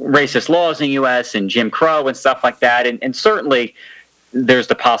 racist laws in the U.S. and Jim Crow and stuff like that. And certainly there's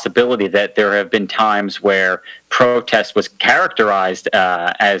the possibility that there have been times where protest was characterized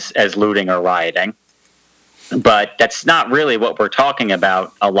as looting or rioting. But that's not really what we're talking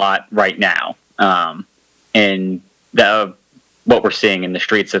about a lot right now. In what we're seeing in the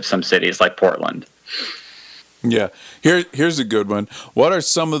streets of some cities like Portland. Yeah. Here's a good one. What are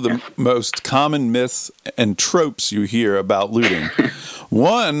some of the most common myths and tropes you hear about looting?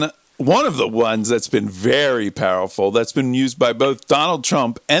 One of the ones that's been very powerful, that's been used by both Donald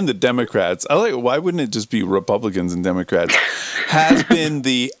Trump and the Democrats. Why wouldn't it just be Republicans and Democrats? Has been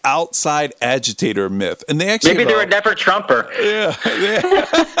the outside agitator myth. And they actually maybe they're a never Trumper. Yeah.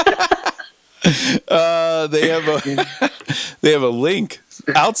 They have a link.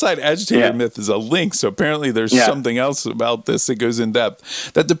 Outside agitator myth is a link, so apparently there's something else about this that goes in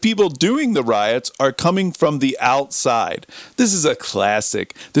depth. That the people doing the riots are coming from the outside. This is a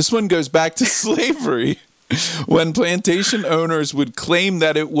classic. This one goes back to slavery, when plantation owners would claim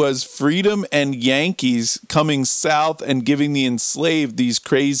that it was freedom and Yankees coming south and giving the enslaved these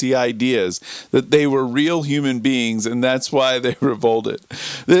crazy ideas, that they were real human beings, and that's why they revolted.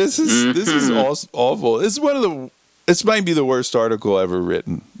 This is awful. This might be the worst article ever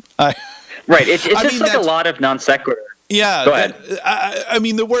written. Right. It's just like a lot of non sequitur. Yeah. Go ahead. I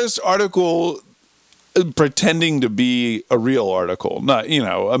mean, the worst article pretending to be a real article. Not,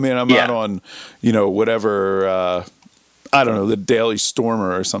 I'm not on, whatever, I don't know, the Daily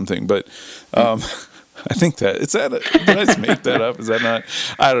Stormer or something, but I think did I just make that up? Is that not?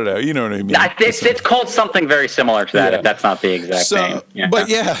 I don't know. You know what I mean? It's called something very similar to that, if that's not the exact name. Yeah. But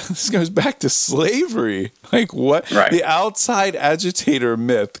this goes back to slavery. Like what? Right. The outside agitator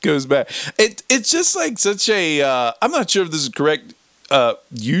myth goes back. It's just like such a, I'm not sure if this is correct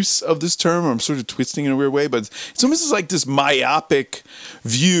use of this term, or I'm sort of twisting in a weird way, but it's almost like this myopic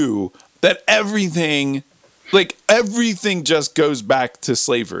view that everything just goes back to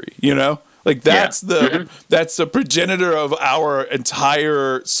slavery, Like that's the progenitor of our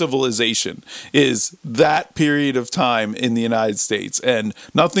entire civilization, is that period of time in the United States, and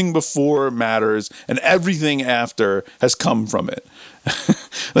nothing before matters, and everything after has come from it.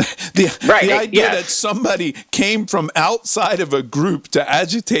 The idea that somebody came from outside of a group to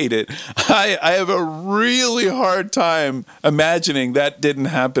agitate it, I have a really hard time imagining that didn't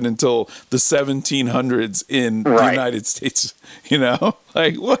happen until the 1700s in the United States.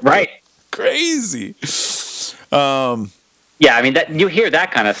 Like what? Right. Crazy. Yeah, I mean, that you hear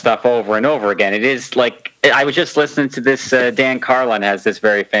that kind of stuff over and over again. It is like, I was just listening to this. Dan Carlin has this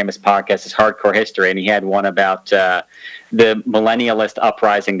very famous podcast, his Hardcore History, and he had one about the millennialist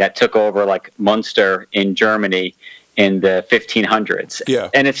uprising that took over like Munster in Germany in the 1500s. Yeah.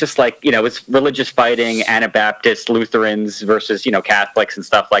 And it's just like, it's religious fighting, Anabaptists, Lutherans versus, Catholics and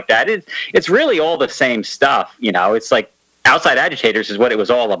stuff like that. It's really all the same stuff. It's like outside agitators is what it was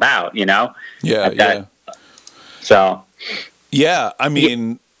all about, Yeah. So. Yeah, I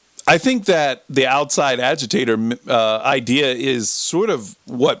mean, I think that the outside agitator idea is sort of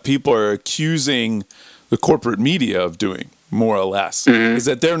what people are accusing the corporate media of doing, more or less, is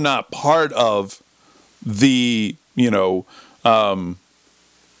that they're not part of the, the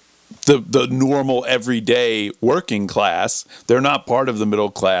normal everyday working class. They're not part of the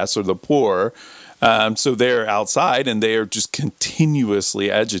middle class or the poor. So they're outside and they are just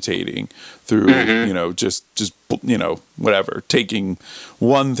continuously agitating through, just whatever, taking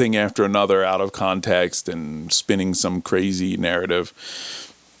one thing after another out of context and spinning some crazy narrative.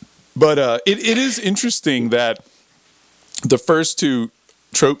 But it is interesting that the first two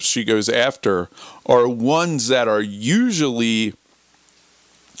tropes she goes after are ones that are usually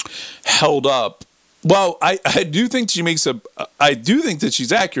held up. Well, I do think I do think that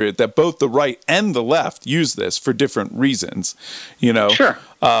she's accurate that both the right and the left use this for different reasons. Sure.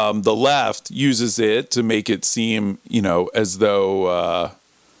 The left uses it to make it seem, as though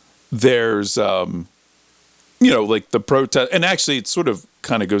there's, like the protest. And actually, it sort of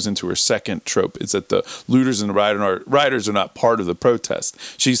kind of goes into her second trope. It's that the looters and the rioters are not part of the protest.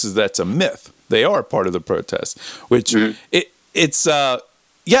 She says that's a myth. They are part of the protest, which it's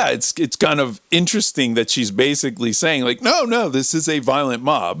kind of interesting that she's basically saying like, no, this is a violent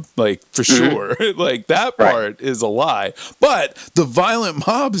mob, like for sure. Like that part is a lie, but the violent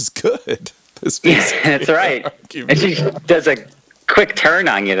mob is good. That's right. And she does a quick turn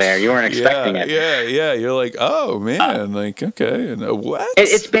on you there. You weren't expecting it. Yeah. You're like, oh man, like, okay. And what?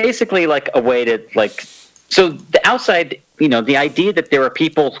 It's basically like a way to like, so the outside, the idea that there are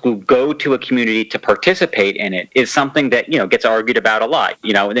people who go to a community to participate in it is something that, gets argued about a lot,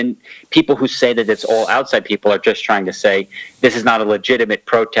 and then people who say that it's all outside people are just trying to say this is not a legitimate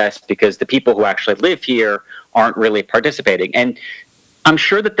protest because the people who actually live here aren't really participating. And I'm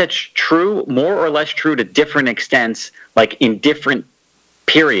sure that that's true, more or less true to different extents, like in different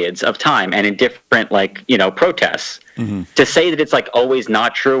periods of time and in different, like, protests. To say that it's like always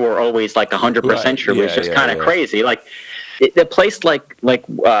not true or always like 100% true is just kind of crazy. Like the place like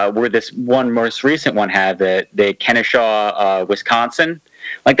where this one most recent one had, the Kennesaw, Wisconsin,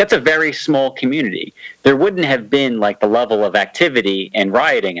 like that's a very small community. There wouldn't have been like the level of activity and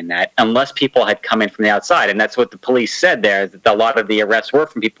rioting in that unless people had come in from the outside. And that's what the police said there, that a lot of the arrests were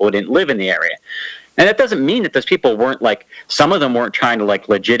from people who didn't live in the area. And that doesn't mean that those people weren't like, some of them weren't trying to like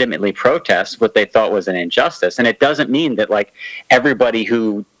legitimately protest what they thought was an injustice. And it doesn't mean that like everybody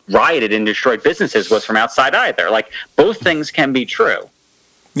who rioted and destroyed businesses was from outside either. Like both things can be true.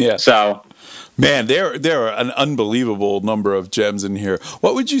 Yeah. So, man, there are an unbelievable number of gems in here.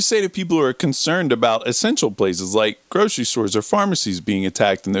 What would you say to people who are concerned about essential places like grocery stores or pharmacies being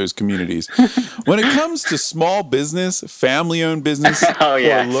attacked in those communities? When it comes to small business, family-owned business, or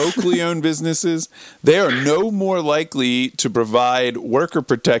locally owned businesses, they are no more likely to provide worker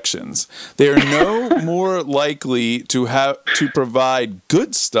protections. They are no more likely to provide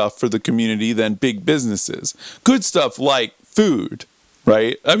good stuff for the community than big businesses. Good stuff like food.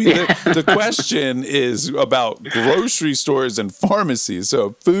 Right? I mean, the question is about grocery stores and pharmacies,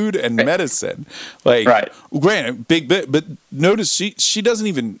 so food and medicine. Like, granted, big bit, but notice she doesn't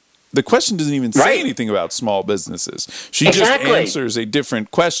even, the question doesn't even say anything about small businesses. She just answers a different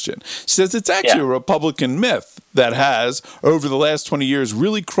question. She says it's actually a Republican myth that has, over the last 20 years,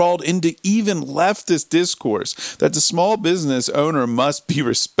 really crawled into even leftist discourse that the small business owner must be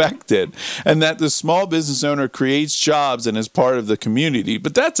respected and that the small business owner creates jobs and is part of the community.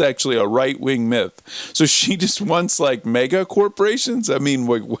 But that's actually a right-wing myth. So she just wants, like, mega corporations? I mean,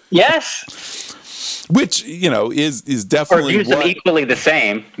 yes. Which, is definitely or views them equally the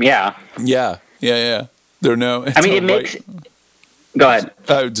same. Yeah. Yeah. There are no. I mean, it makes. Go ahead.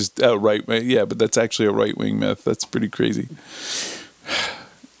 Right. Yeah, but that's actually a right-wing myth. That's pretty crazy.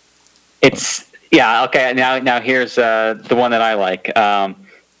 Okay. Now here's the one that I like.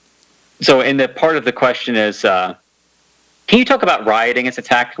 So in the part of the question is, can you talk about rioting as a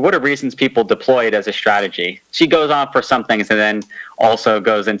tactic? What are reasons people deploy it as a strategy? She goes on for some things and then also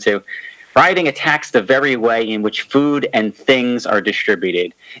goes into rioting attacks the very way in which food and things are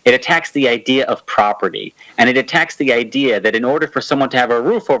distributed. It attacks the idea of property, and it attacks the idea that in order for someone to have a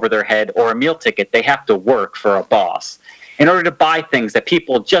roof over their head or a meal ticket, they have to work for a boss. in order to buy things that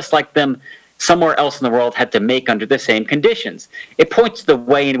people just like them somewhere else in the world had to make under the same conditions. It points to the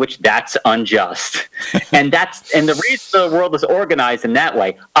way in which that's unjust. and the reason the world is organized in that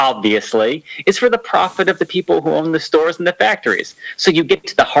way, obviously, is for the profit of the people who own the stores and the factories. So you get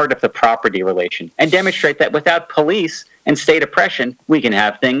to the heart of the property relation and demonstrate that without police and state oppression, we can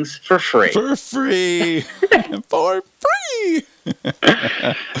have things for free. For free. For free.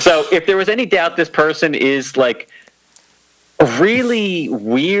 So if there was any doubt this person is like a really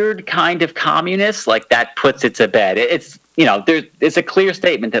weird kind of communist, like that puts it to bed. It's, it's a clear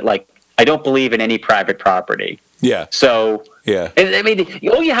statement that like, I don't believe in any private property. Yeah. So, yeah. I mean,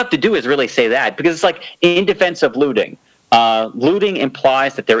 all you have to do is really say that, because it's like in defense of looting. Looting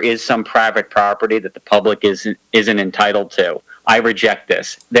implies that there is some private property that the public isn't entitled to. I reject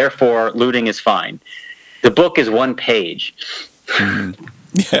this. Therefore, looting is fine. The book is one page. Mm-hmm.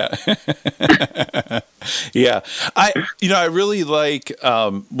 Yeah. Yeah. I really like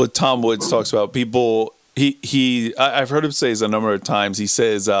what Tom Woods talks about. People, I've heard him say this a number of times. He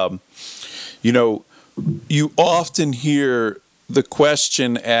says, you often hear the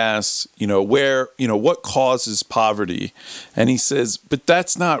question asked, what causes poverty? And he says, but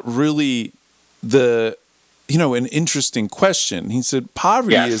that's not really an interesting question. He said,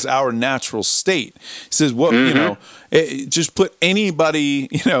 poverty is our natural state. He says, just put anybody,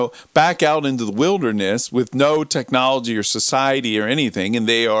 back out into the wilderness with no technology or society or anything, and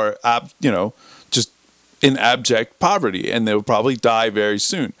they are, just in abject poverty, and they'll probably die very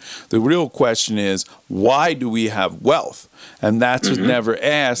soon. The real question is, why do we have wealth? And that's what's never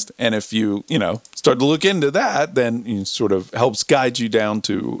asked. And if you, start to look into that, then it sort of helps guide you down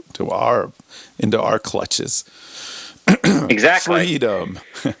into our clutches. Exactly. Freedom.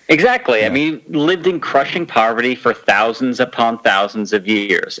 Exactly. Yeah. I mean, lived in crushing poverty for thousands upon thousands of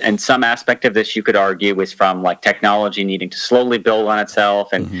years. And some aspect of this, you could argue, is from like technology needing to slowly build on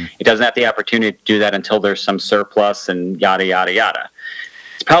itself. And it doesn't have the opportunity to do that until there's some surplus and yada, yada, yada.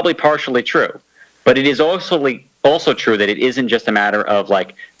 It's probably partially true. But it is also true that it isn't just a matter of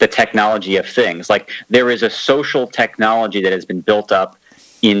like the technology of things. Like there is a social technology that has been built up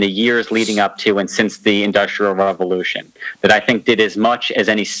in the years leading up to and since the Industrial Revolution that I think did as much as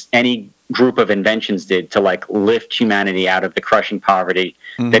any group of inventions did to like lift humanity out of the crushing poverty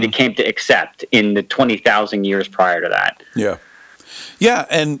that it came to accept in the 20,000 years prior to that. Yeah. Yeah,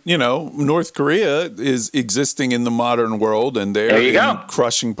 and North Korea is existing in the modern world, and they're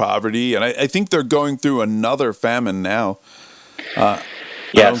crushing poverty, and I think they're going through another famine now. I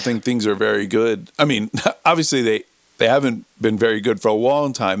don't think things are very good. I mean, obviously they haven't been very good for a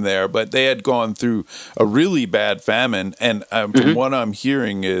long time there, but they had gone through a really bad famine, and from what I'm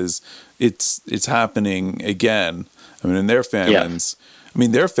hearing is it's happening again. I mean, in their famines,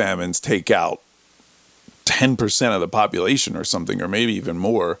 their famines take out 10% of the population or something, or maybe even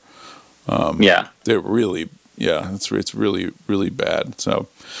more. They're really, it's really, really bad. So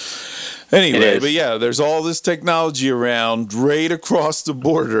anyway, but there's all this technology around right across the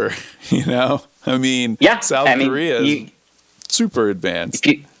border, South Korea is super advanced.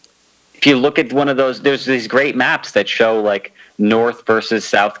 If you look at one of those, there's these great maps that show like North versus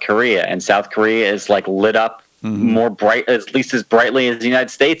South Korea, and South Korea is like lit up more bright, at least as brightly as the United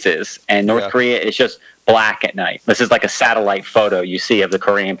States is, and North Korea is just black at night. This is like a satellite photo you see of the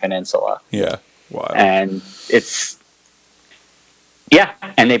Korean Peninsula. Yeah, wow. And it's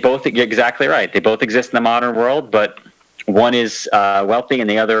and they both, you're exactly right. They both exist in the modern world, but one is wealthy and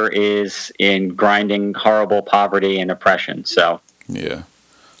the other is in grinding, horrible poverty and oppression. So yeah,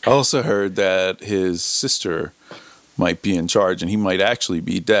 I also heard that his sister might be in charge, and he might actually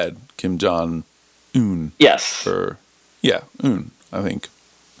be dead. Kim Jong-un. Yes. Un, I think.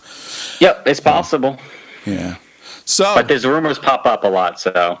 Yep, it's possible. Yeah. So, but there's rumors pop up a lot,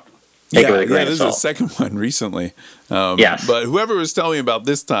 so take it with a grain of salt. This is the second one recently. Yes. But whoever was telling me about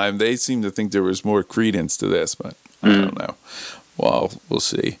this time, they seem to think there was more credence to this, but I don't know. Well, we'll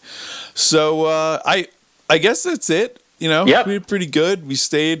see. So I guess that's it. We did pretty good. We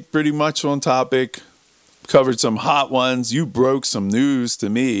stayed pretty much on topic, covered some hot ones. You broke some news to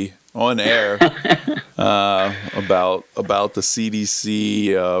me on air about the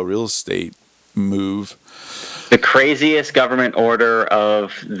CDC real estate move. The craziest government order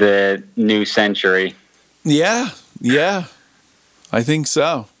of the new century. Yeah, I think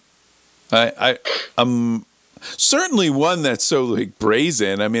so. I'm certainly one that's so like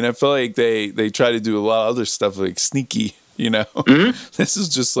brazen. I mean, I feel like they try to do a lot of other stuff like sneaky This is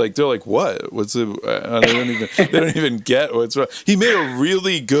just like, they're like, what? What's it? They don't even get what's wrong. He made a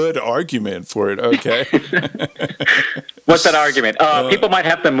really good argument for it. Okay. What's that argument? People might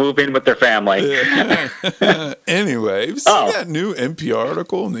have to move in with their family. Anyway, have you seen that new NPR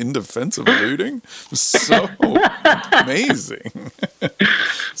article in defense of looting? So amazing.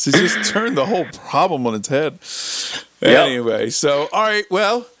 So just turned the whole problem on its head. Anyway, so all right,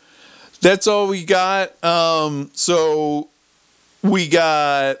 well, that's all we got. So we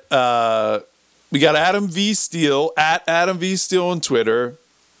got Adam V. Steele at Adam V. Steele on Twitter.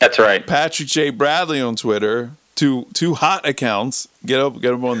 That's right. Patrick J. Bradley on Twitter. Two hot accounts. Get up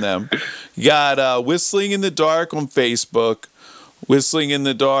on them. You got Whistling in the Dark on Facebook. Whistling in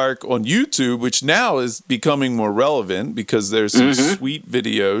the Dark on YouTube, which now is becoming more relevant because there's some sweet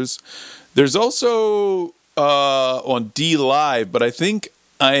videos. There's also on D Live, but I think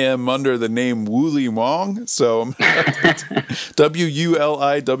I am under the name Wooly Wong, so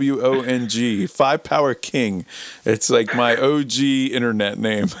WULIWONG, 5 Power King. It's like my OG internet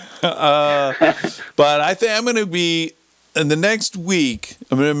name. But I think I'm going to be, in the next week,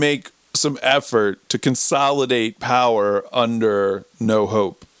 I'm going to make some effort to consolidate power under No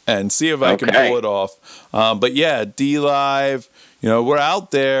Hope and see if I can pull it off. But yeah, D Live, we're out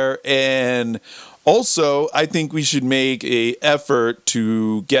there, and also, I think we should make a effort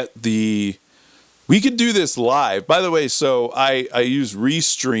to get we could do this live. By the way, so I use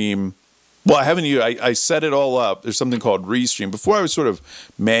Restream. Well, I haven't used, I set it all up. There's something called Restream. Before I was sort of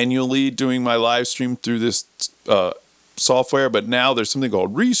manually doing my live stream through this software, but now there's something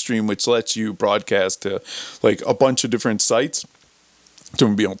called Restream, which lets you broadcast to like a bunch of different sites. So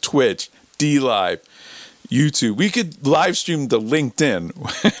we'll be on Twitch, D Live, YouTube. We could live stream to LinkedIn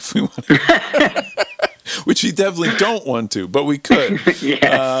if we want to. Which we definitely don't want to, but we could.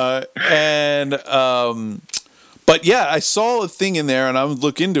 Yes. But yeah, I saw a thing in there, and I would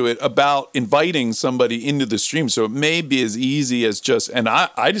look into it about inviting somebody into the stream. So it may be as easy as and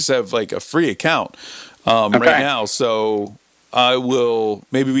I just have like a free account right now. So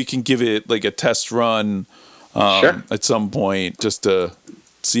maybe we can give it like a test run at some point just to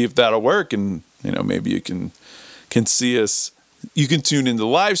see if that'll work. And, maybe you can see us. You can tune in the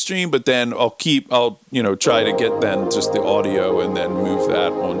live stream, but then I'll try to get then just the audio and then move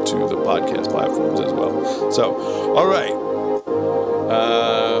that onto the podcast platforms as well. So, all right.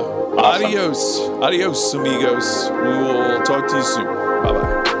 Awesome. Adios, amigos. We will talk to you soon.